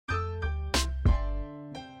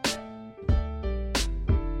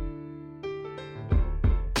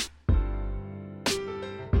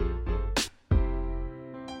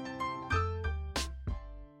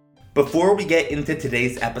Before we get into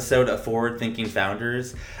today's episode of Forward Thinking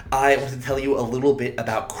Founders, I want to tell you a little bit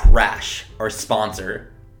about Crash, our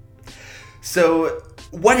sponsor. So,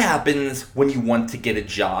 what happens when you want to get a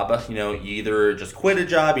job? You either just quit a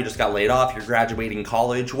job, you just got laid off, you're graduating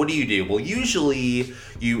college. What do? Well, usually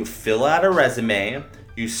you fill out a resume,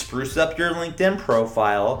 you spruce up your LinkedIn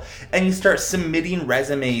profile, and you start submitting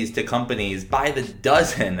resumes to companies by the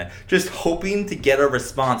dozen, just hoping to get a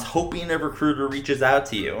response, hoping a recruiter reaches out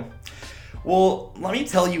to you. Well, let me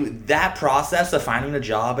tell you, that process of finding a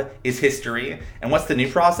job is history. And what's the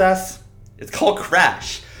new process? It's called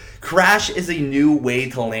Crash. Crash is a new way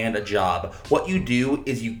to land a job. What you do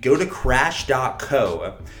is you go to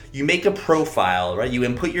crash.co, you make a profile, right? You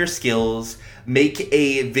input your skills, make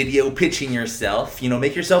a video pitching yourself,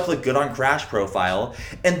 make yourself look good on Crash profile,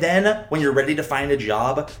 and then when you're ready to find a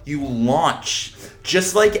job, you launch.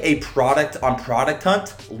 Just like a product on Product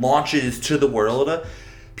Hunt launches to the world,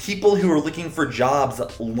 people who are looking for jobs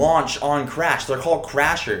launch on Crash. They're called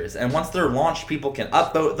Crashers. And once they're launched, people can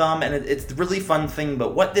upvote them. And it's a really fun thing.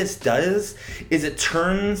 But what this does is it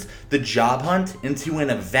turns the job hunt into an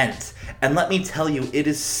event. And let me tell you, it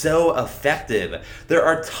is so effective. There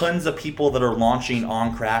are tons of people that are launching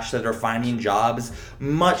on Crash that are finding jobs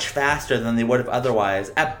much faster than they would have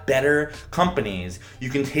otherwise at better companies. You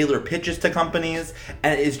can tailor pitches to companies,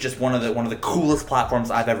 and it is just one of the coolest platforms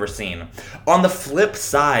I've ever seen. On the flip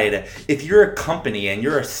side, if you're a company and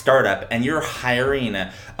you're a startup and you're hiring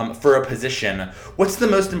for a position, what's the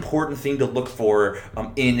most important thing to look for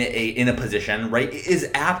in a position, right? Is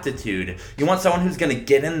aptitude. You want someone who's going to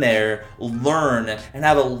get in there, learn, and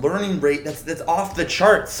have a learning rate that's off the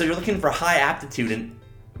charts. So you're looking for high aptitude, and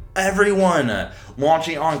everyone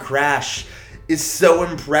launching on Crash is so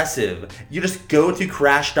impressive. You just go to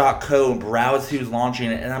crash.co, browse who's launching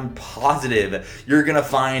it, and I'm positive you're gonna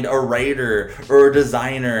find a writer or a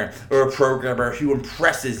designer or a programmer who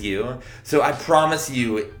impresses you. So I promise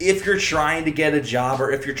you, if you're trying to get a job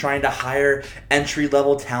or if you're trying to hire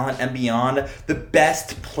entry-level talent and beyond, the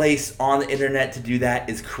best place on the internet to do that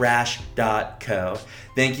is crash.co.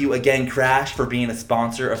 Thank you again, Crash, for being a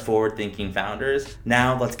sponsor of Forward Thinking Founders.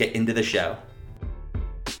 Now let's get into the show.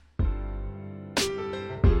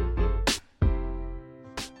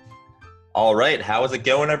 All right, how is it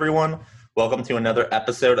going, everyone? Welcome to another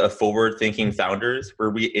episode of Forward Thinking Founders, where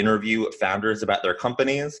we interview founders about their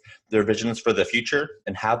companies, their visions for the future,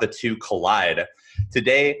 and how the two collide.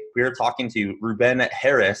 Today, we are talking to Ruben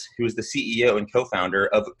Harris, who is the CEO and co-founder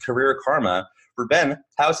of Career Karma. Ruben,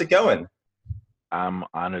 how's it going? I'm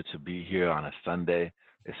honored to be here on a Sunday.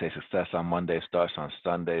 They say success on Monday starts on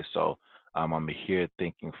Sunday, so I'm here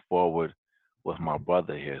thinking forward with my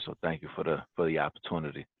brother here. So thank you for the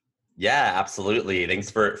opportunity. Yeah, absolutely. Thanks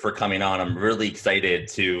for coming on. I'm really excited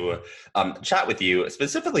to chat with you,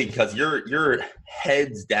 specifically because you're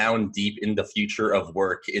heads down deep in the future of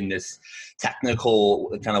work in this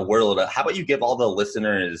technical kind of world. How about you give all the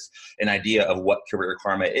listeners an idea of what Career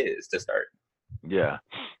Karma is to start? Yeah.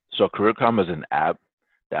 So Career Karma is an app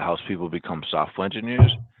that helps people become software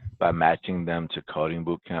engineers by matching them to coding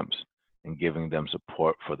boot camps and giving them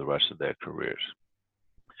support for the rest of their careers.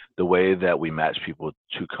 The way that we match people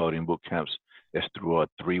to coding boot camps is through a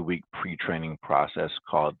 3-week pre-training process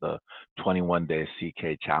called the 21-day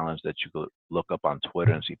CK challenge that you could look up on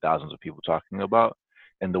Twitter and see thousands of people talking about.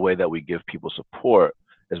 And the way that we give people support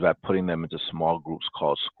is by putting them into small groups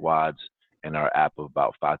called squads in our app of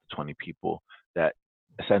about 5 to 20 people that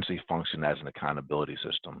essentially function as an accountability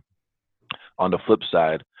system. On the flip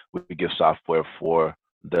side, we give software for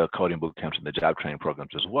the coding boot camps and the job training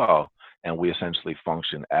programs as well. And we essentially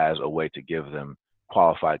function as a way to give them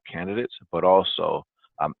qualified candidates, but also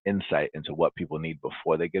insight into what people need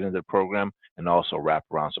before they get into the program, and also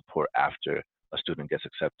wraparound support after a student gets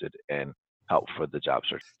accepted and help for the job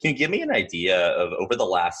search. Can you give me an idea of, over the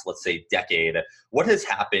last, let's say, decade, what has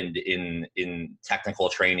happened in technical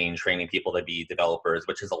training people to be developers,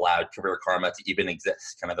 which has allowed Career Karma to even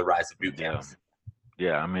exist, kind of the rise of boot camps?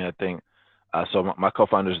 Yeah, I mean, I think, so my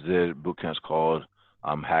co-founders did boot camps called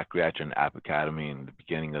Hack Reactor and App Academy in the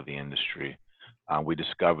beginning of the industry. We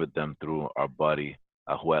discovered them through our buddy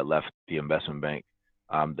who had left the investment bank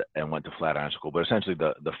and went to Flatiron School. But essentially,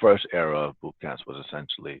 the first era of boot camps was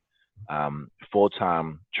essentially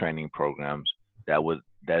full-time training programs that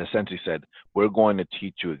essentially said, we're going to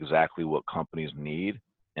teach you exactly what companies need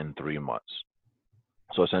in 3 months.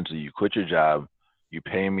 So essentially, you quit your job, you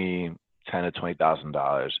pay me $10,000 to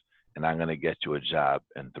 $20,000, and I'm going to get you a job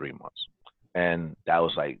in 3 months. And that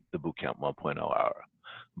was like the bootcamp 1.0 hour.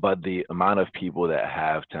 But the amount of people that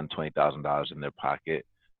have $10,000 to $20,000 in their pocket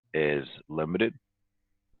is limited.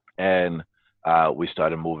 And we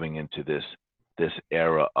started moving into this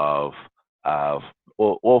era of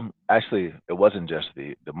well, actually, it wasn't just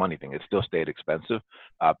the money thing. It still stayed expensive.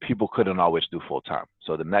 People couldn't always do full time.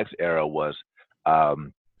 So the next era was,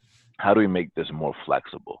 um, how do we make this more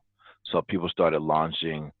flexible? So people started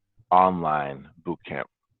launching online boot camp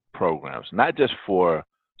programs, not just for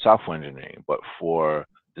software engineering, but for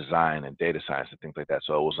design and data science and things like that.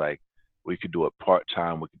 So it was like we could do it part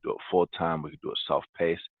time, we could do it full time, we could do it self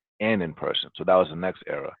paced and in person. So that was the next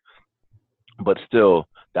era. But still,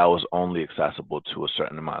 that was only accessible to a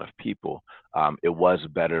certain amount of people. It was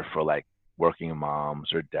better for like working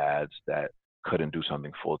moms or dads that couldn't do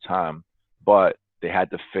something full time, but they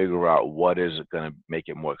had to figure out what is going to make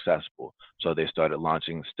it more accessible. So they started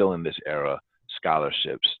launching, still in this era,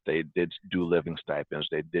 scholarships. They did do living stipends.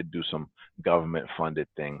 They did do some government funded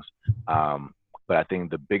things. Um, but I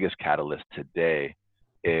think the biggest catalyst today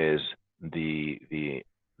is the the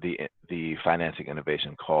the financing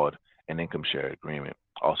innovation called an income share agreement,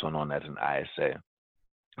 also known as an ISA.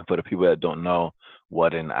 For the people that don't know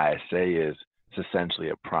what an ISA is, it's essentially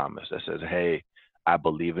a promise that says, hey, I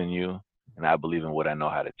believe in you and I believe in what I know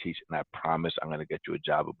how to teach, and I promise I'm going to get you a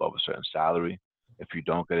job above a certain salary. If you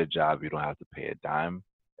don't get a job, you don't have to pay a dime.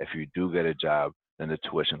 If you do get a job, then the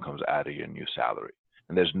tuition comes out of your new salary.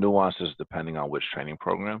 And there's nuances depending on which training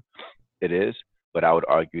program it is, but I would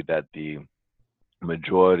argue that the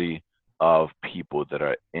majority of people that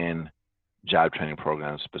are in job training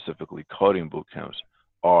programs, specifically coding boot camps,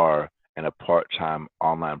 are in a part-time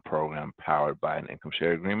online program powered by an income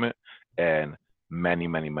share agreement, and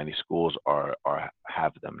many schools are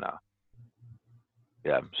have them now.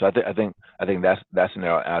 Yeah, so I think that's an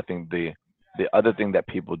error, and I think the other thing that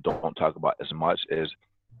people don't talk about as much is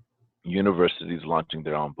universities launching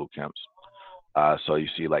their own boot camps. So you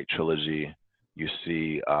see like Trilogy, you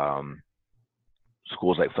see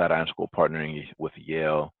schools like Flatiron School partnering with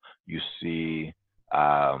Yale. You see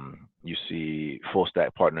Full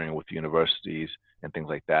Stack partnering with universities and things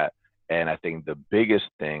like that. And I think the biggest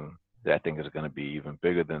thing that I think is going to be even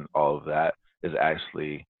bigger than all of that is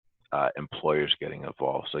actually employers getting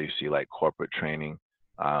involved. So you see like corporate training.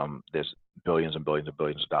 There's billions and billions and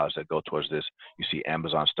billions of dollars that go towards this. You see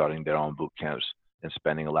Amazon starting their own boot camps and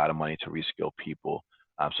spending a lot of money to reskill people.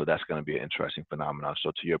 So that's going to be an interesting phenomenon.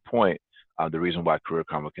 So to your point, the reason why Career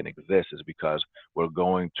Karma can exist is because we're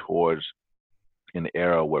going towards an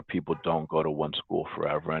era where people don't go to one school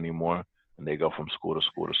forever anymore, and they go from school to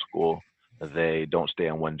school to school. They don't stay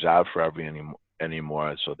in one job forever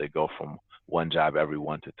anymore, so they go from one job every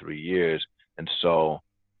 1 to 3 years. And so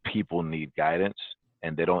people need guidance,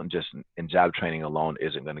 and they don't just, in job training alone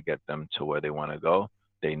isn't going to get them to where they want to go.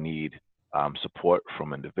 They need support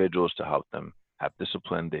from individuals to help them have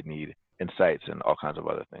discipline. They need insights and all kinds of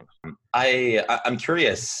other things. I'm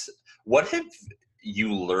curious, what have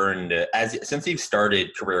you learned since you've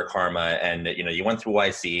started Career Karma, and you went through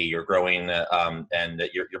YC, you're growing, and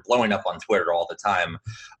you're blowing up on Twitter all the time.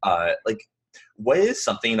 Like, what is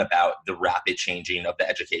something about the rapid changing of the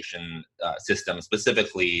education system,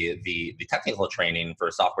 specifically the technical training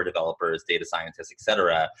for software developers, data scientists, et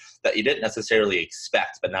cetera, that you didn't necessarily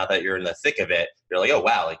expect, but now that you're in the thick of it, you're like, oh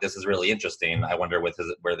wow, like this is really interesting. I wonder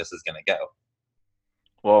where this is going to go.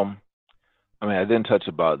 Well, I mean, I didn't touch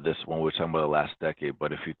about this when we were talking about the last decade,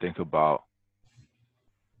 but if you think about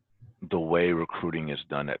the way recruiting is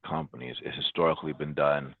done at companies, it's historically been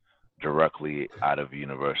done directly out of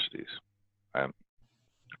universities, right?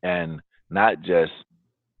 And not just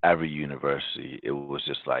every university, it was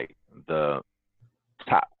just like the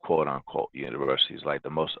top quote unquote universities, like the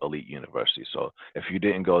most elite universities. So if you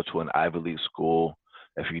didn't go to an Ivy League school,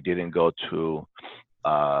 if you didn't go to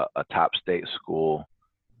a top state school,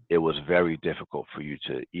 it was very difficult for you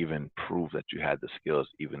to even prove that you had the skills,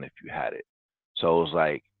 even if you had it. So it was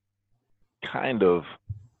like kind of,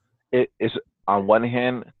 it's on one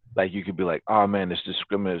hand, like you could be like, oh man, it's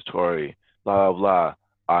discriminatory, blah, blah, blah,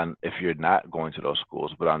 on if you're not going to those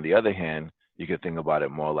schools. But on the other hand, you could think about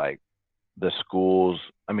it more like the schools,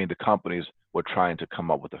 I mean, the companies were trying to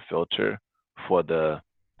come up with a filter for the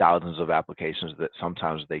thousands of applications that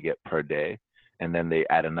sometimes they get per day. And then they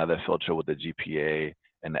add another filter with the GPA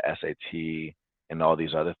and the SAT and all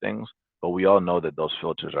these other things. But we all know that those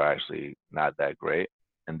filters are actually not that great.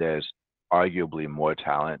 And there's arguably more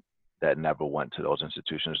talent that never went to those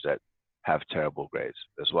institutions that have terrible grades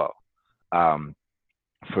as well.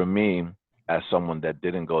 For me, as someone that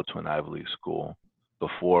didn't go to an Ivy League school,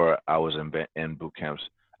 before I was in boot camps,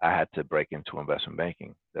 I had to break into investment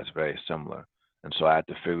banking. That's very similar. And so I had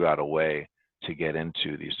to figure out a way to get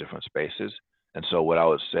into these different spaces. And so what I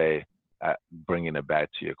would say, bringing it back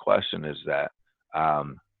to your question, is that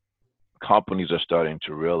companies are starting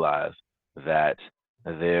to realize that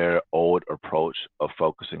their old approach of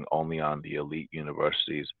focusing only on the elite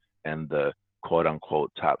universities and the quote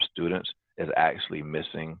unquote top students is actually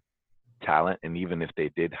missing talent. And even if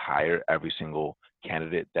they did hire every single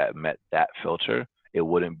candidate that met that filter, it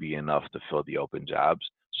wouldn't be enough to fill the open jobs.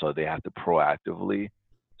 So they have to proactively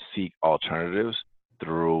seek alternatives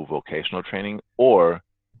through vocational training or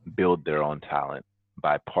build their own talent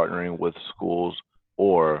by partnering with schools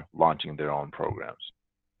or launching their own programs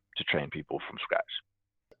to train people from scratch.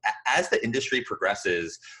 As the industry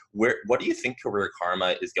progresses, what do you think Career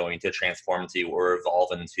Karma is going to transform to or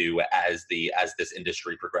evolve into as this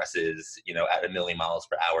industry progresses, at 1,000,000 miles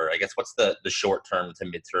per hour? I guess what's the short term to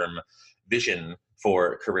midterm vision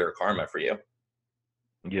for Career Karma for you?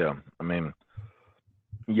 Yeah, I mean,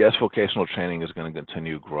 yes, vocational training is going to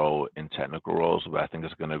continue to grow in technical roles, but I think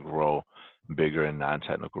it's going to grow bigger in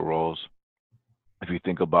non-technical roles. If you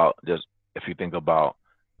think about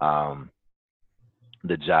um,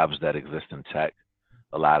 the jobs that exist in tech,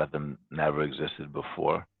 a lot of them never existed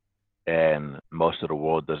before, and most of the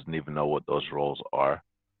world doesn't even know what those roles are.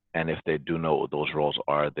 And if they do know what those roles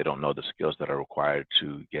are, they don't know the skills that are required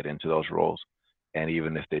to get into those roles. And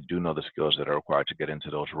even if they do know the skills that are required to get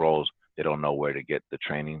into those roles, they don't know where to get the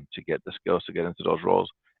training to get the skills to get into those roles.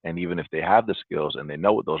 And even if they have the skills and they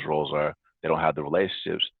know what those roles are, they don't have the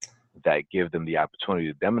relationships that give them the opportunity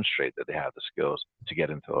to demonstrate that they have the skills to get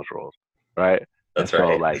into those roles, right? That's And so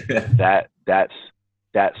right. like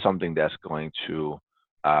that's something that's going to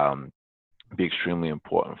um, be extremely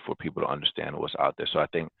important for people to understand what's out there. So I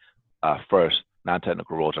think first,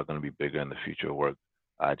 non-technical roles are going to be bigger in the future of work,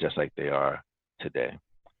 just like they are today.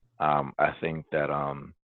 I think that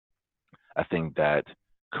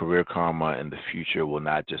Career Karma in the future will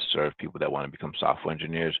not just serve people that want to become software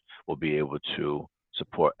engineers. Will be able to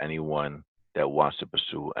support anyone that wants to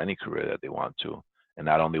pursue any career that they want to. And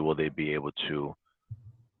not only will they be able to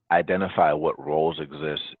identify what roles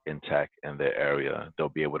exist in tech in their area, they'll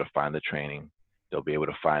be able to find the training. They'll be able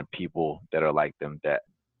to find people that are like them that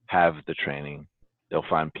have the training. They'll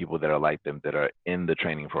find people that are like them that are in the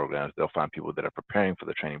training programs. They'll find people that are preparing for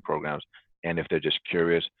the training programs. And if they're just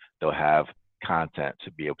curious, they'll have content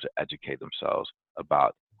to be able to educate themselves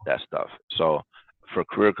about that stuff. So for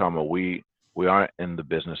Career Karma, we aren't in the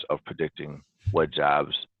business of predicting what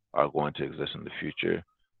jobs are going to exist in the future.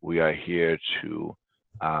 We are here to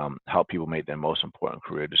help people make their most important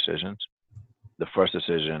career decisions. The first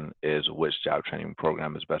decision is which job training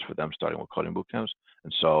program is best for them, starting with coding bootcamps.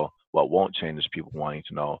 And so what won't change is people wanting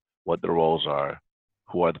to know what the roles are,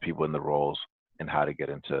 who are the people in the roles, and how to get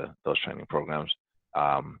into those training programs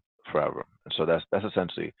forever. And so that's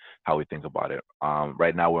essentially how we think about it.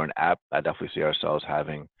 Right now we're an app. I definitely see ourselves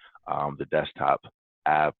having the desktop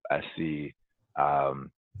app. I see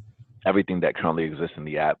everything that currently exists in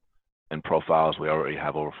the app and profiles. We already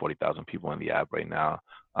have over 40,000 people in the app right now,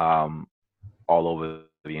 all over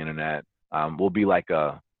the internet. It'll be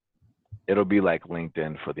like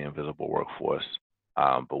LinkedIn for the invisible workforce,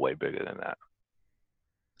 but way bigger than that.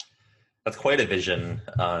 That's quite a vision,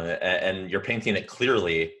 and you're painting it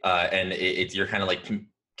clearly, and you're kind of like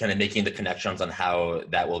kind of making the connections on how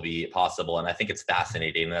that will be possible. And I think it's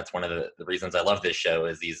fascinating. And that's one of the reasons I love this show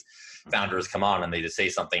is these founders come on and they just say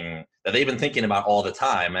something that they've been thinking about all the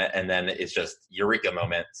time, and then it's just eureka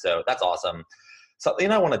moment. So that's awesome.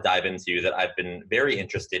 Something I want to dive into that I've been very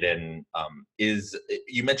interested in is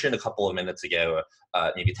you mentioned a couple of minutes ago,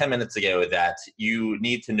 maybe 10 minutes ago, that you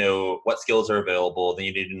need to know what skills are available. Then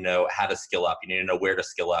you need to know how to skill up. You need to know where to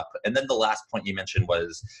skill up. And then the last point you mentioned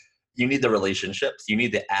was you need the relationships. You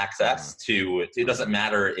need the access to, it doesn't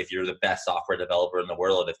matter if you're the best software developer in the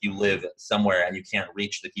world. If you live somewhere and you can't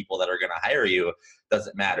reach the people that are going to hire you,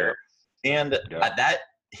 doesn't matter. And that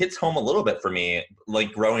hits home a little bit for me,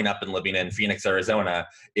 like growing up and living in Phoenix, Arizona.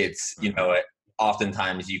 It's,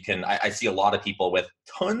 oftentimes I see a lot of people with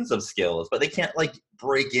tons of skills, but they can't like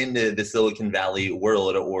break into the Silicon Valley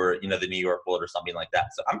world or, the New York world or something like that.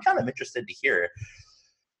 So I'm kind of interested to hear,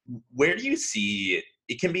 where do you see,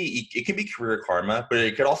 it can be Career Karma, but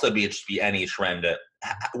it could also just be any trend.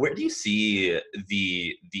 Where do you see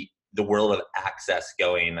the world of access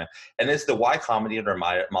going? And is the Y Combinator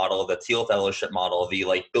model, the Teal Fellowship model, the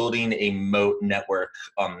like building a moat network,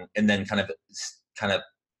 and then kind of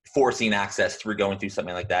forcing access through going through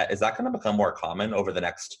something like that, is that going to become more common over the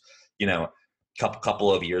next,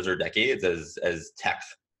 couple of years or decades as tech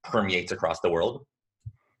permeates across the world?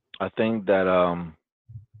 I think that I'm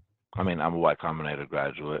a Y Combinator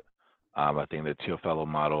graduate. I think the Teal Fellow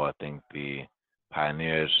model, I think the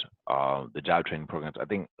Pioneers, the job training programs, I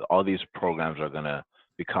think all these programs are going to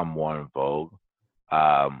become more in vogue.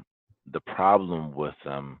 The problem with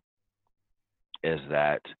them is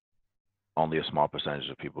that only a small percentage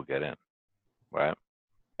of people get in, right?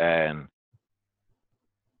 And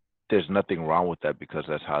there's nothing wrong with that because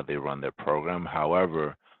that's how they run their program.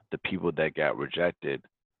 However, the people that got rejected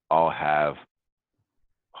all have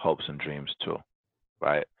hopes and dreams too,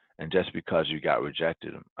 right? And just because you got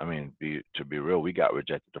rejected, I mean, to be real, we got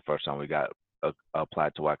rejected the first time we got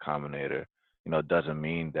applied to Y Combinator. Doesn't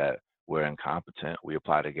mean that we're incompetent. We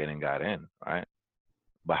applied again and got in, right?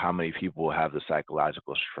 But how many people have the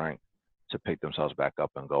psychological strength to pick themselves back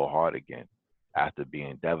up and go hard again after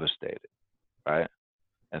being devastated, right?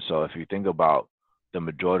 And so if you think about the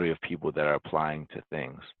majority of people that are applying to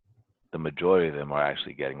things, the majority of them are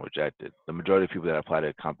actually getting rejected. The majority of people that apply to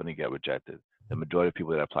a company get rejected. The majority of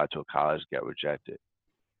people that apply to a college get rejected.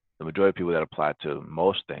 The majority of people that apply to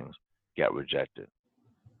most things get rejected.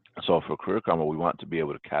 So for Career Karma, we want to be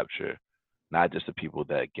able to capture not just the people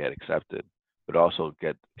that get accepted, but also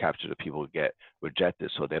capture the people who get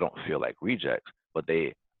rejected so they don't feel like rejects, but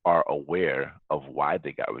they are aware of why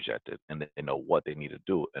they got rejected and they know what they need to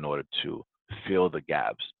do in order to fill the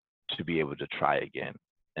gaps to be able to try again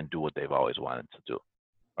and do what they've always wanted to do,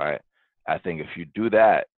 right? I think if you do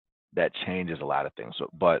that, that changes a lot of things. So,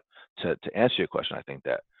 but to answer your question, I think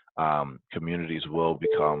that communities will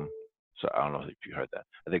become, so I don't know if you heard that.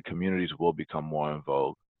 I think communities will become more in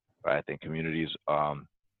vogue, right? I think communities are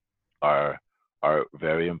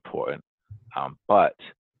very important, but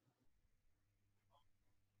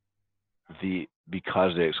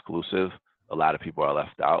because they're exclusive, a lot of people are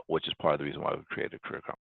left out, which is part of the reason why we created Career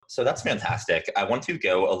Karma. So that's fantastic. I want to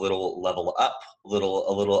go a little level up, a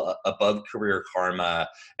little above Career Karma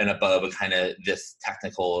and above kind of this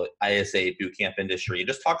technical ISA bootcamp industry.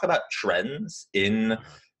 Just talk about trends in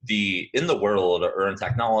the world or in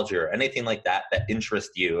technology or anything like that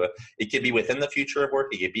interest you. It could be within the future of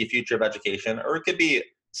work, it could be future of education, or it could be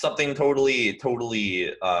something totally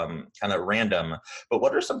kind of random. But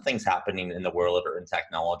what are some things happening in the world or in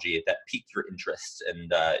technology that pique your interest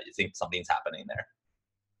and you think something's happening there?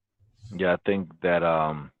 Yeah, I think that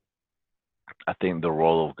I think the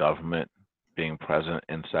role of government being present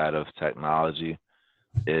inside of technology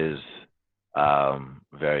is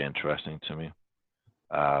very interesting to me.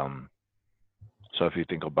 So if you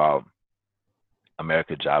think about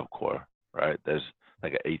America Job Corps, right? There's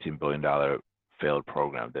like an $18 billion failed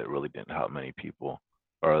program that really didn't help many people,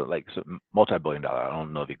 or like multi-billion dollar. I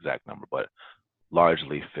don't know the exact number, but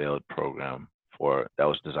largely failed program that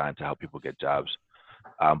was designed to help people get jobs.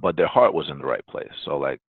 But their heart was in the right place. So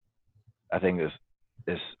like, I think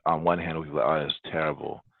it's on one hand, people are like, oh, it's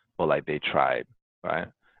terrible, but like they tried, right?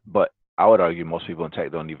 But I would argue most people in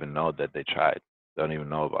tech don't even know that they tried. They don't even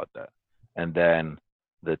know about that. And then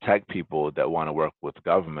the tech people that want to work with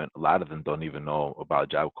government, a lot of them don't even know about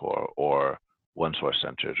Job Corps or one source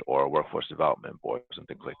centers or workforce development boards and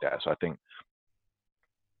things like that. So I think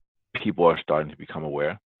people are starting to become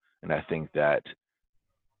aware. And I think that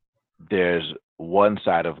there's one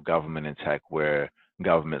side of government and tech where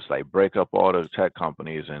governments like break up all the tech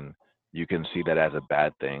companies and you can see that as a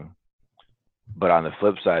bad thing. But on the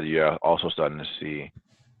flip side, you're also starting to see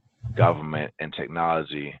government and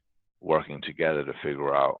technology working together to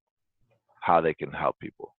figure out how they can help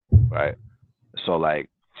people, right? So like,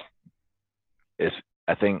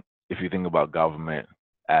 I think if you think about government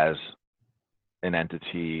as an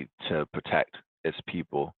entity to protect its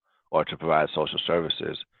people or to provide social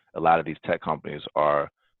services, a lot of these tech companies are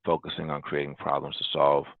focusing on creating problems to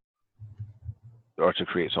solve or to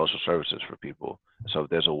create social services for people. So if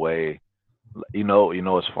there's a way,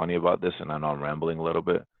 what's funny about this, and I know I'm rambling a little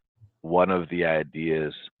bit. One of the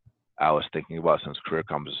ideas I was thinking about since Career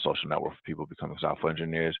Karma is a social network for people becoming software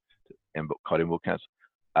engineers and coding bootcamps,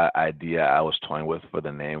 idea I was toying with for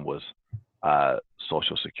the name was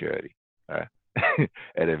Social Security. Right?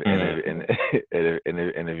 and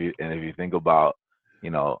if you think about,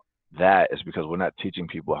 that is because we're not teaching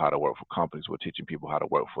people how to work for companies. We're teaching people how to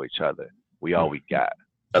work for each other. We all we got.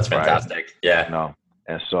 That's fantastic. Right? Yeah.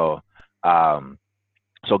 And so,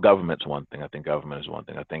 so government's one thing. I think government is one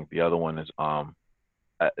thing. I think the other one is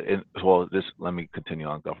let me continue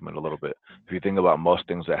on government a little bit. If you think about most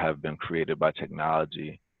things that have been created by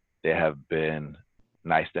technology, they have been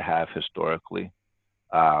nice to have historically.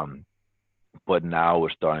 But now we're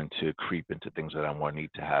starting to creep into things that are more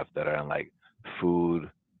need to have, that are in like food,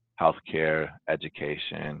 healthcare,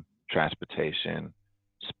 education, transportation,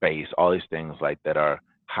 space, all these things like that are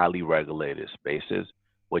highly regulated spaces,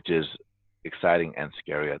 which is exciting and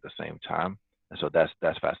scary at the same time. And so that's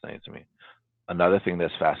fascinating to me. Another thing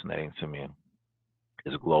that's fascinating to me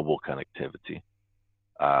is global connectivity.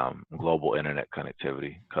 global internet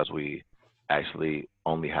connectivity, because we actually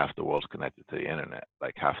only half the world's connected to the internet.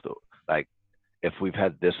 Like if we've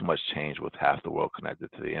had this much change with half the world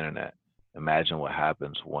connected to the internet, imagine what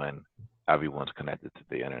happens when everyone's connected to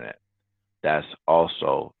the internet. That's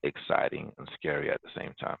also exciting and scary at the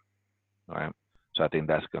same time, right? So I think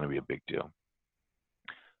that's going to be a big deal.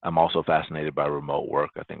 I'm also fascinated by remote work.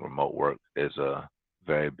 I think remote work is a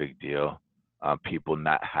very big deal. People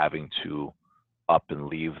not having to up and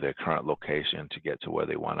leave their current location to get to where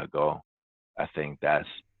they want to go. I think that's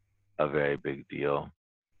a very big deal.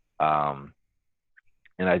 Um,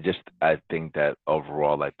 and I think that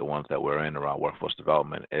overall, like the ones that we're in around workforce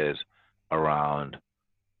development is around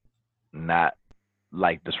not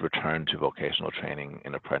like this return to vocational training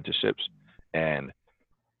and apprenticeships and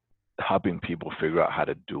helping people figure out how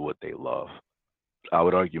to do what they love. I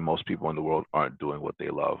would argue most people in the world aren't doing what they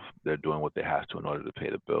love. They're doing what they have to in order to pay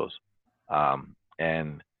the bills.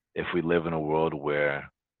 And if we live in a world where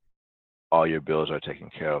all your bills are taken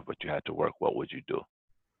care of, but you had to work, what would you do?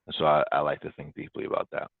 And so I like to think deeply about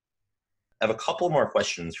that. I have a couple more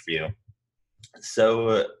questions for you.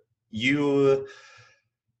 So you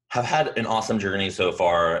have had an awesome journey so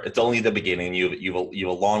far. It's only the beginning. You've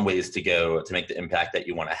a long ways to go to make the impact that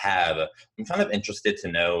you want to have. I'm kind of interested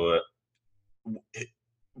to know,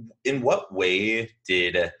 in what way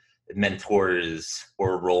did mentors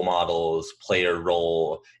or role models play a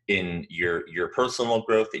role in your personal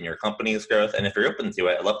growth, in your company's growth? And if you're open to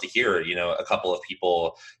it, I'd love to hear, a couple of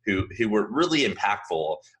people who were really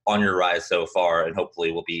impactful on your rise so far, and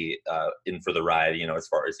hopefully will be in for the ride, as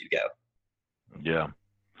far as you go. Yeah.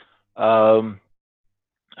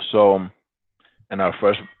 So in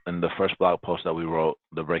the first blog post that we wrote,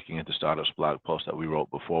 the Breaking Into Startups blog post that we wrote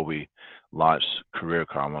before we launched Career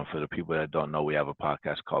Karma, for the people that don't know, we have a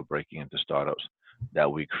podcast called Breaking Into Startups that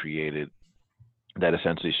we created that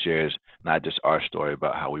essentially shares not just our story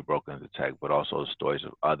about how we broke into tech, but also the stories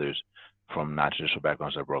of others from non-traditional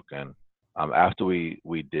backgrounds that broke in. After we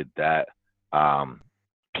did that,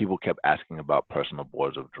 people kept asking about personal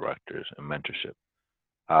boards of directors and mentorship.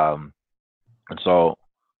 And so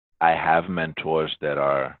I have mentors that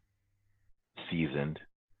are seasoned,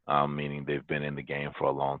 meaning they've been in the game for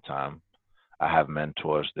a long time. I have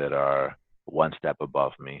mentors that are one step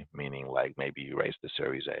above me, meaning like maybe you raised the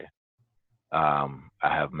Series A. I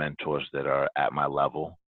have mentors that are at my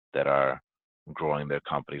level that are growing their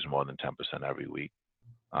companies more than 10% every week.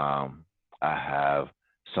 I have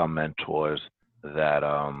some mentors that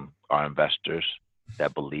are investors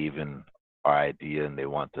that believe in our idea and they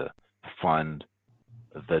want to fund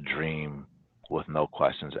the dream with no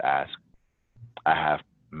questions asked. I have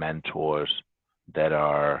mentors that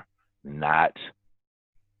are not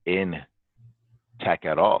in tech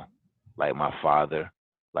at all, like my father,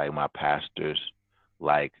 like my pastors,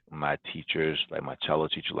 like my teachers, like my cello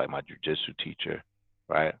teacher, like my jujitsu teacher,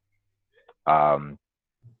 right?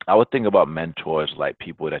 I would think about mentors like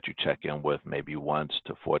people that you check in with maybe once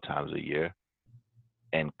to 4 times a year,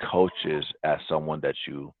 and coaches as someone that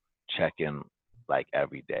you check in like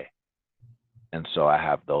every day. And so I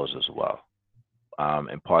have those as well.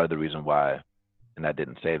 And part of the reason why, and I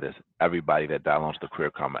didn't say this, everybody that downloads the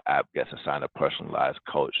Career Karma app gets assigned a personalized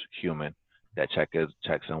coach, human, that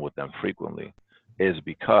checks in with them frequently, is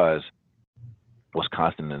because what's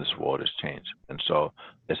constant in this world is change. And so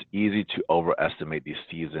it's easy to overestimate these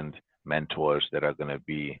seasoned mentors that are going to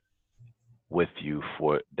be with you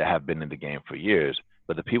that have been in the game for years.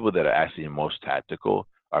 But the people that are actually most tactical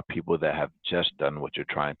are people that have just done what you're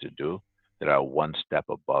trying to do, that are one step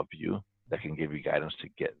above you, that can give you guidance to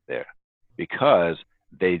get there because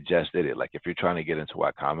they just did it. Like if you're trying to get into Y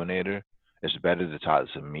Combinator, it's better to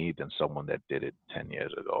talk to me than someone that did it 10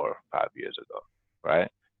 years ago or 5 years ago, right?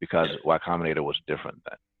 Because Y Combinator was different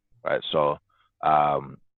then, right? So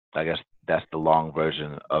I guess that's the long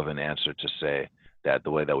version of an answer to say that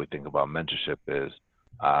the way that we think about mentorship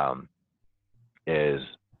is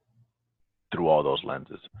through all those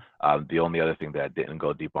lenses. The only other thing that I didn't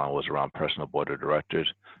go deep on was around personal board of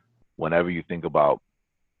directors. Whenever you think about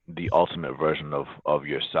the ultimate version of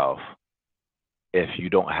yourself, if you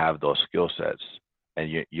don't have those skill sets and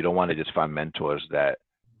you don't want to just find mentors that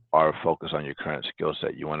are focused on your current skill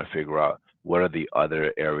set, you want to figure out what are the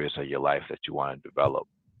other areas of your life that you want to develop,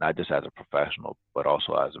 not just as a professional, but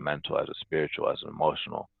also as a mental, as a spiritual, as an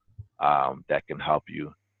emotional, that can help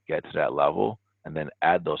you get to that level, and then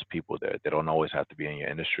add those people there. They don't always have to be in your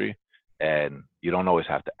industry, and you don't always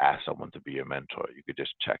have to ask someone to be your mentor. You could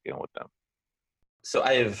just check in with them. So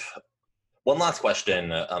I have one last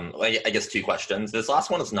question. I guess 2 questions. This last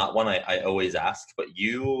one is not one I always ask, but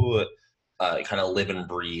you kind of live and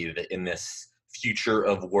breathe in this future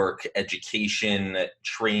of work, education,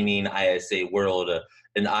 training, ISA world,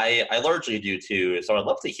 and I largely do too. So I'd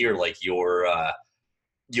love to hear like your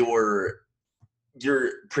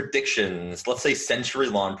predictions. Let's say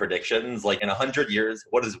century-long predictions. Like in 100 years,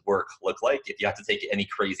 what does work look like? If you have to take any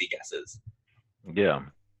crazy guesses. Yeah.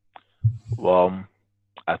 Well,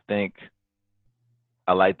 I think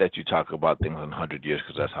I like that you talk about things in 100 years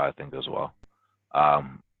because that's how I think as well.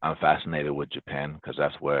 I'm fascinated with Japan because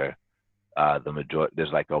that's where the majority,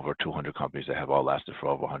 there's like over 200 companies that have all lasted for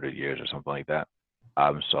over 100 years or something like that.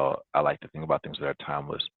 So I like to think about things that are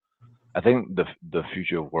timeless. I think the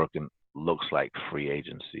future of work looks like free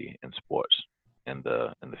agency in sports in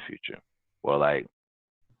the future. Well, like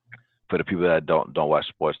for the people that don't watch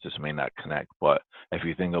sports, this may not connect, but if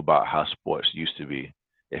you think about how sports used to be,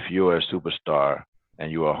 if you were a superstar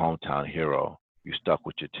and you were a hometown hero, you stuck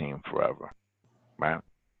with your team forever, right?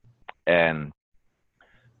 And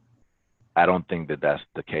I don't think that that's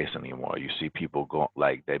the case anymore. You see people go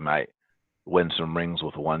like they might win some rings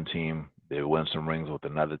with one team, they win some rings with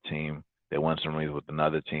another team, they win some rings with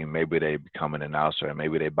another team. Maybe they become an announcer, and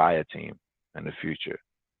maybe they buy a team in the future,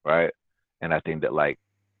 right? And I think that like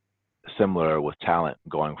similar with talent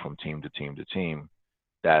going from team to team to team,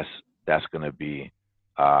 that's going to be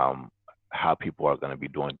how people are going to be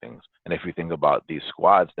doing things. And if you think about these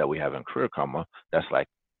squads that we have in Career Karma, that's like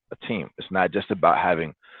a team. It's not just about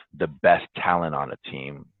having the best talent on a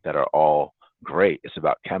team that are all great. It's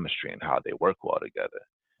about chemistry and how they work well together.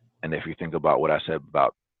 And if you think about what I said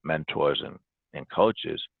about mentors and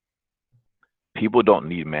coaches, people don't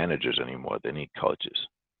need managers anymore. They need coaches,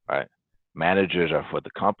 right? Managers are for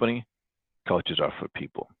the company, coaches are for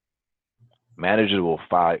people. Managers will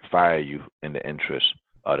fire you in the interest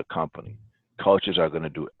of the company. Coaches are going to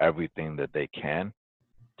do everything that they can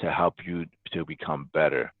to help you to become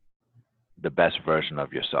better, the best version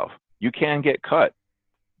of yourself. You can get cut,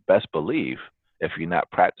 best believe, if you're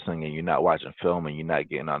not practicing and you're not watching film and you're not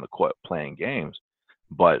getting on the court playing games,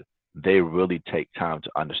 but they really take time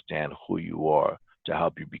to understand who you are to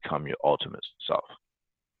help you become your ultimate self.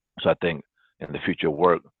 So I think in the future of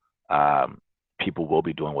work, people will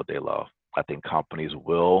be doing what they love. I think companies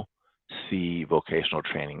will see vocational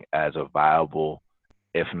training as a viable,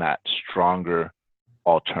 if not stronger,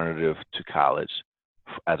 alternative to college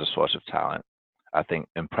as a source of talent. I think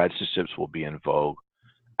apprenticeships will be in vogue.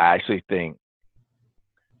 I actually think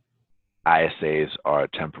ISAs are a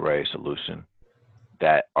temporary solution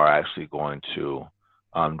that are actually going to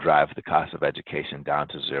drive the cost of education down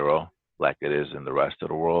to zero, like it is in the rest of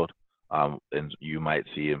the world. And you might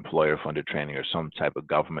see employer-funded training or some type of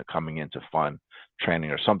government coming in to fund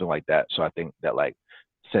training or something like that. So I think that like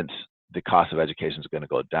since the cost of education is going to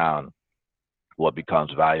go down, what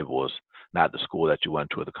becomes valuable is not the school that you went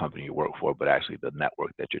to or the company you work for, but actually the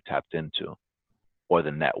network that you're tapped into or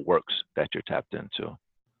the networks that you're tapped into.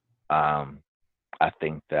 I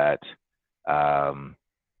think that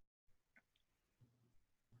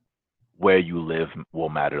where you live will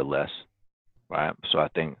matter less, right? So I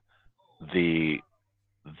think the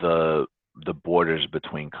borders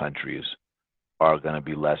between countries are going to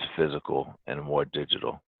be less physical and more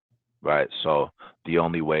digital, right? So the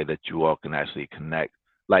only way that you all can actually connect,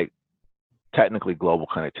 like technically global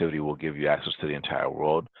connectivity will give you access to the entire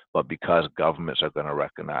world, but because governments are going to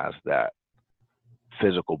recognize that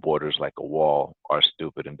physical borders like a wall are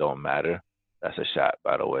stupid and don't matter, that's a shot,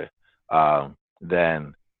 by the way,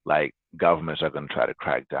 then like governments are going to try to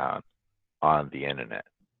crack down on the internet,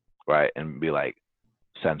 right? And be like,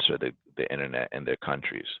 censor the internet in their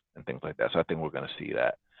countries and things like that. So I think we're going to see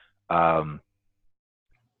that. And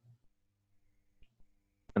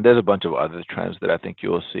there's a bunch of other trends that I think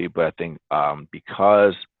you'll see, but I think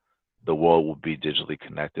because the world will be digitally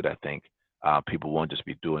connected, I think people won't just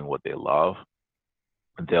be doing what they love.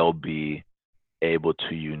 They'll be able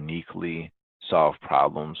to uniquely solve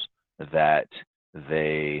problems that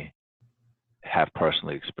they have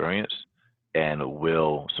personally experienced and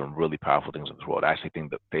will some really powerful things in this world. I actually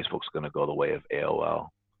think that Facebook's going to go the way of AOL.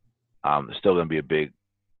 It's still going to be a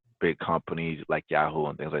big company like Yahoo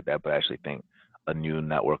and things like that, but I actually think a new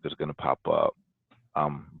network is going to pop up. A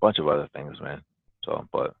bunch of other things, man. So,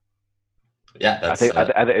 but yeah, that's,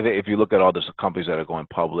 I think if you look at all the companies that are going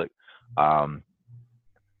public,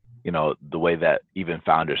 you know, the way that even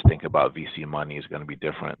founders think about VC money is going to be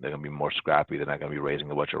different. They're going to be more scrappy. They're not going to be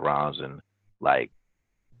raising a bunch of rounds and like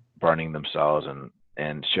burning themselves,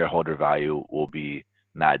 and shareholder value will be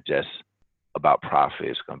not just about profit.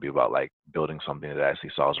 It's going to be about like building something that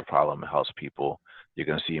actually solves a problem and helps people. You're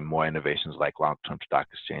going to see more innovations like long-term stock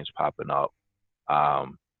exchange popping up.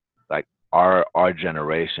 Like our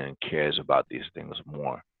generation cares about these things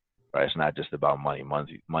more. right? It's not just about money.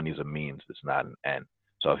 Money's a means, it's not an end.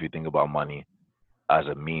 So if you think about money as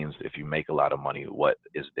a means, if you make a lot of money, what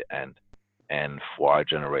is the end? And for our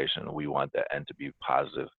generation, we want the end to be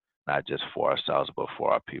positive, not just for ourselves, but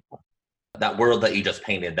for our people. That world that you just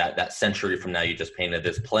painted, that century from now you just painted,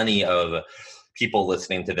 there's plenty of people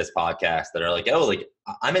listening to this podcast that are like, oh, like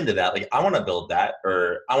I'm into that. Like I want to build that,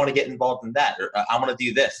 or I want to get involved in that, or I want to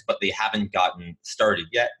do this, but they haven't gotten started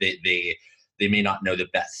yet. They may not know the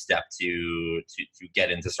best step to get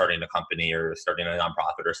into starting a company or starting a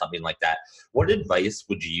nonprofit or something like that. What advice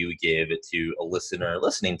would you give to a listener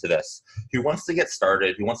listening to this who wants to get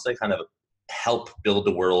started, who wants to kind of help build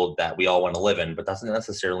the world that we all want to live in, but doesn't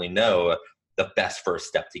necessarily know the best first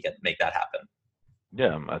step to make that happen?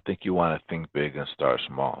 Yeah, I think you want to think big and start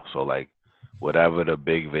small. So like whatever the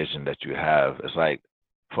big vision that you have, it's like,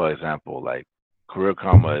 for example, like Career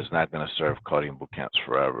Karma is not going to serve coding boot camps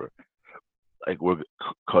forever. Like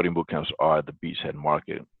coding boot camps are the beachhead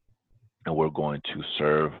market, and we're going to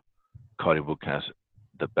serve coding boot camps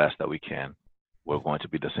the best that we can. We're going to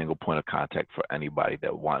be the single point of contact for anybody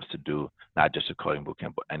that wants to do not just a coding boot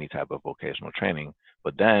camp, but any type of vocational training.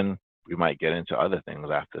 But then we might get into other things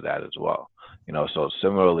after that as well. You know, so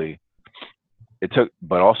similarly,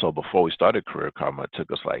 but also before we started Career Karma, it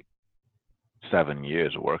took us like 7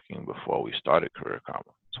 years working before we started Career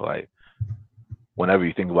Karma. So like, whenever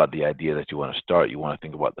you think about the idea that you want to start, you want to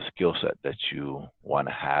think about the skill set that you want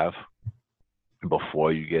to have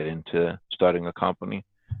before you get into starting a company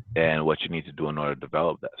and what you need to do in order to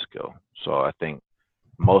develop that skill. So I think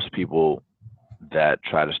most people that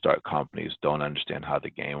try to start companies don't understand how the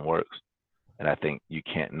game works. And I think you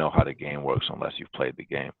can't know how the game works unless you've played the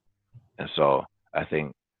game. And so I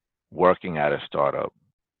think working at a startup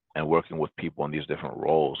and working with people in these different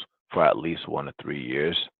roles for at least 1 to 3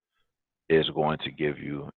 years is going to give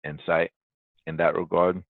you insight in that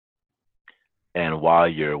regard. And while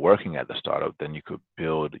you're working at the startup, then you could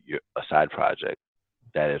build a side project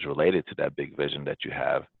that is related to that big vision that you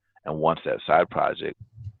have. And once that side project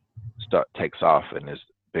takes off and is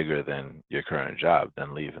bigger than your current job,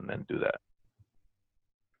 then leave and then do that.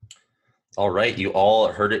 All right, you all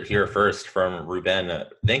heard it here first from Ruben.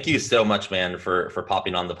 Thank you so much, man, for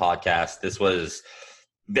popping on the podcast. This was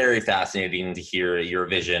very fascinating to hear your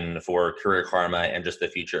vision for Career Karma and just the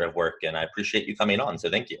future of work. And I appreciate you coming on. So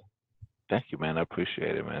thank you. Thank you, man. I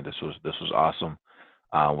appreciate it, man. This was awesome.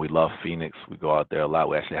 We love Phoenix. We go out there a lot.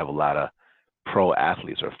 We actually have a lot of pro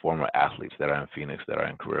athletes or former athletes that are in Phoenix that are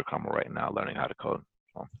in Career Karma right now learning how to code.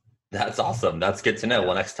 So. That's awesome. That's good to know.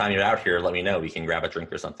 Well, next time you're out here, let me know. We can grab a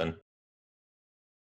drink or something.